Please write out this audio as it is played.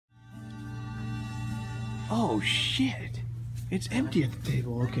Oh shit. It's empty at the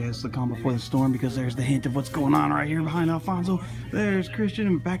table. Okay, it's the calm before the storm because there's the hint of what's going on right here behind Alfonso. There's Christian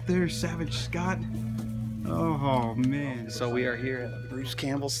and back there Savage Scott. Oh man. So we are here at Bruce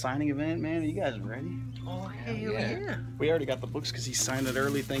Campbell's signing event, man. Are you guys ready? Oh hell yeah. We already got the books because he signed it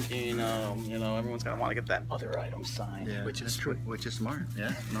early thinking, you know, everyone's gonna want to get that other item signed. Yeah, which is true. Which is smart.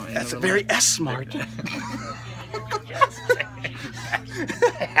 Yeah. No, that's a very smart.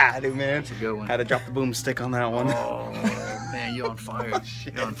 Had to, man. That's a good one. Had to drop the boomstick on that one. Oh man, you're on fire.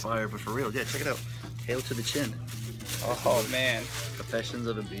 You're on fire, but for real. Yeah, check it out. Hail to the Chin. Oh man. Confessions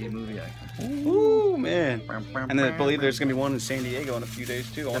of a B movie icon. Ooh man. And then I believe there's gonna be one in San Diego in a few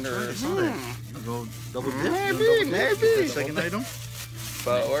days too. I wonder. Go double dip. Maybe. Second item.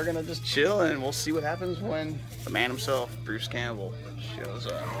 But we're gonna just chill and we'll see what happens when the man himself, Bruce Campbell, shows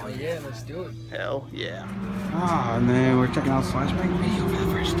up. Oh yeah, let's do it. Hell yeah. Ah, and then we're checking out Slashback video for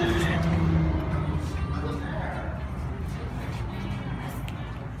the first time.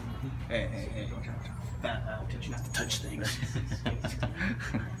 Hey. I'll teach you not to touch things.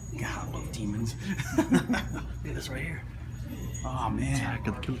 God, I love demons. Look at this right here. Oh man. Attack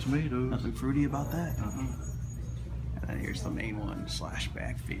of the Kill Tomatoes. Nothing fruity about that. And then here's the main one,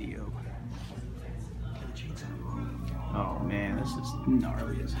 Slashback video. Oh man, this is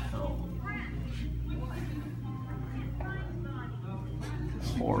gnarly as hell.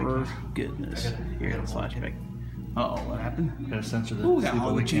 Horror goodness. Here at Slashback. Uh oh, what happened? Gotta censor the. Ooh, we got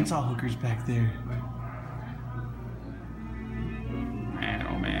all the chainsaw hookers back there. Man,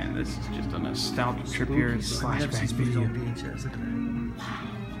 oh man, this is just a nostalgic trip here at Slashback video.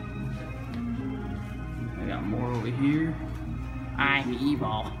 We got more over here. I'm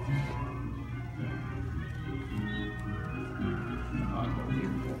evil.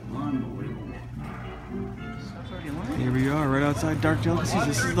 Unbelievable. Here we are, right outside Dark Delicacies.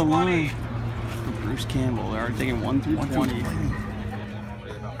 This is the line for Bruce Campbell. They're already taking 1 through 20.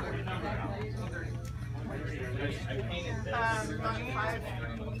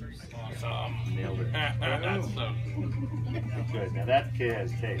 Nailed it. That's so good. Now that kid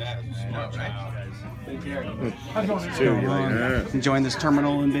has taste. That is smart, right? Enjoying this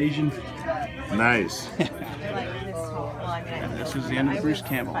terminal invasion. Nice. And this was the end of Bruce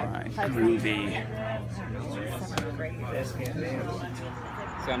Campbell. Right. Groovy.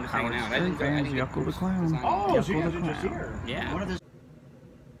 So I'm just hanging out. I didn't Yucko the Clown. Oh, so you guys are just here. Yeah. What are this?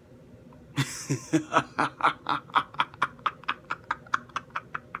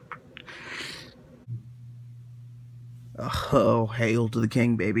 Oh, hail to the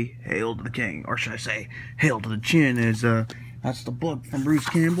king, baby. Hail to the king. Or should I say, hail to the chin, is that's the book from Bruce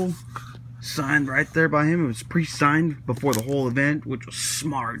Campbell. Signed right there by him. It was pre-signed before the whole event, which was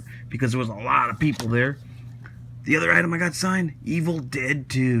smart because there was a lot of people there. The other item I got signed, Evil Dead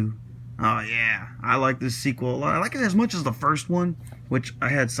 2. Oh yeah, I like this sequel a lot. I like it as much as the first one, which I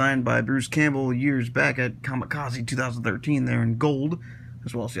had signed by Bruce Campbell years back at Kamikaze 2013 there in gold,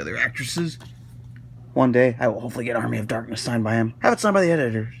 as well as the other actresses. One day, I will hopefully get Army of Darkness signed by him. Have it signed by the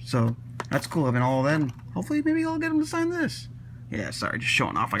editor, so that's cool having all of that. And hopefully, maybe I'll get him to sign this. Yeah, sorry, just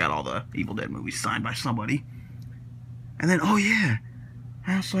showing off. I got all the Evil Dead movies signed by somebody. And then, oh yeah,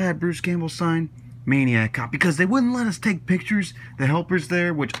 I also had Bruce Campbell sign Maniac Cop because they wouldn't let us take pictures, the helpers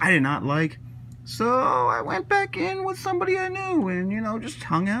there, which I did not like. So I went back in with somebody I knew and, you know, just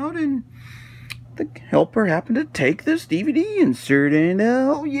hung out, and the helper happened to take this DVD insert, and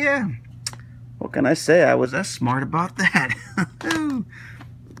oh yeah. What can I say? I was that smart about that.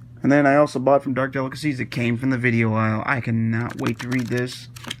 And then I also bought from Dark Delicacies. It came from the video aisle. I cannot wait to read this.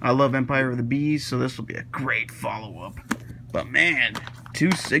 I love Empire of the Bees, so this will be a great follow-up. But man,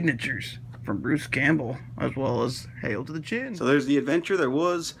 2 signatures from Bruce Campbell, as well as Hail to the Chin. So there's the adventure. There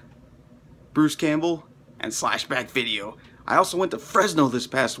was Bruce Campbell and Slashback video. I also went to Fresno this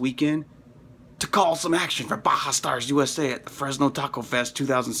past weekend to call some action for Baja Stars USA at the Fresno Taco Fest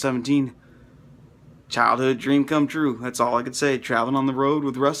 2017. Childhood dream come true. That's all I could say. Traveling on the road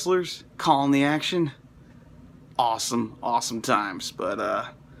with wrestlers, calling the action. Awesome, awesome times.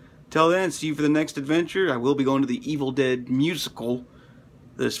 But till then, see you for the next adventure. I will be going to the Evil Dead musical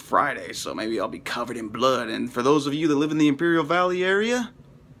this Friday, so maybe I'll be covered in blood. And for those of you that live in the Imperial Valley area,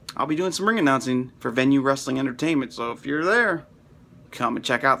 I'll be doing some ring announcing for Venue Wrestling Entertainment. So if you're there, come and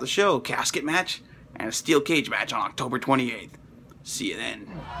check out the show. Casket match and a steel cage match on October 28th. See you then.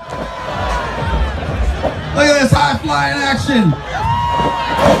 Look at this high-flying action.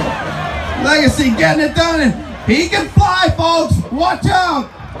 Legacy getting it done, and he can fly, folks. Watch out.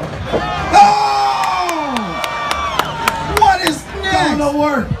 Oh! What is next? Going to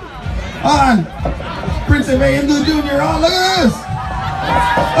work on Prince of A.M. Jr. Oh, look at this.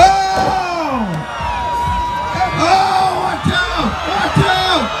 Oh!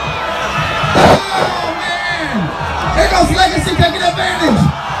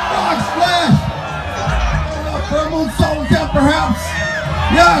 count perhaps?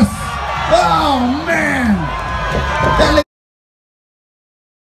 Yes. Oh man.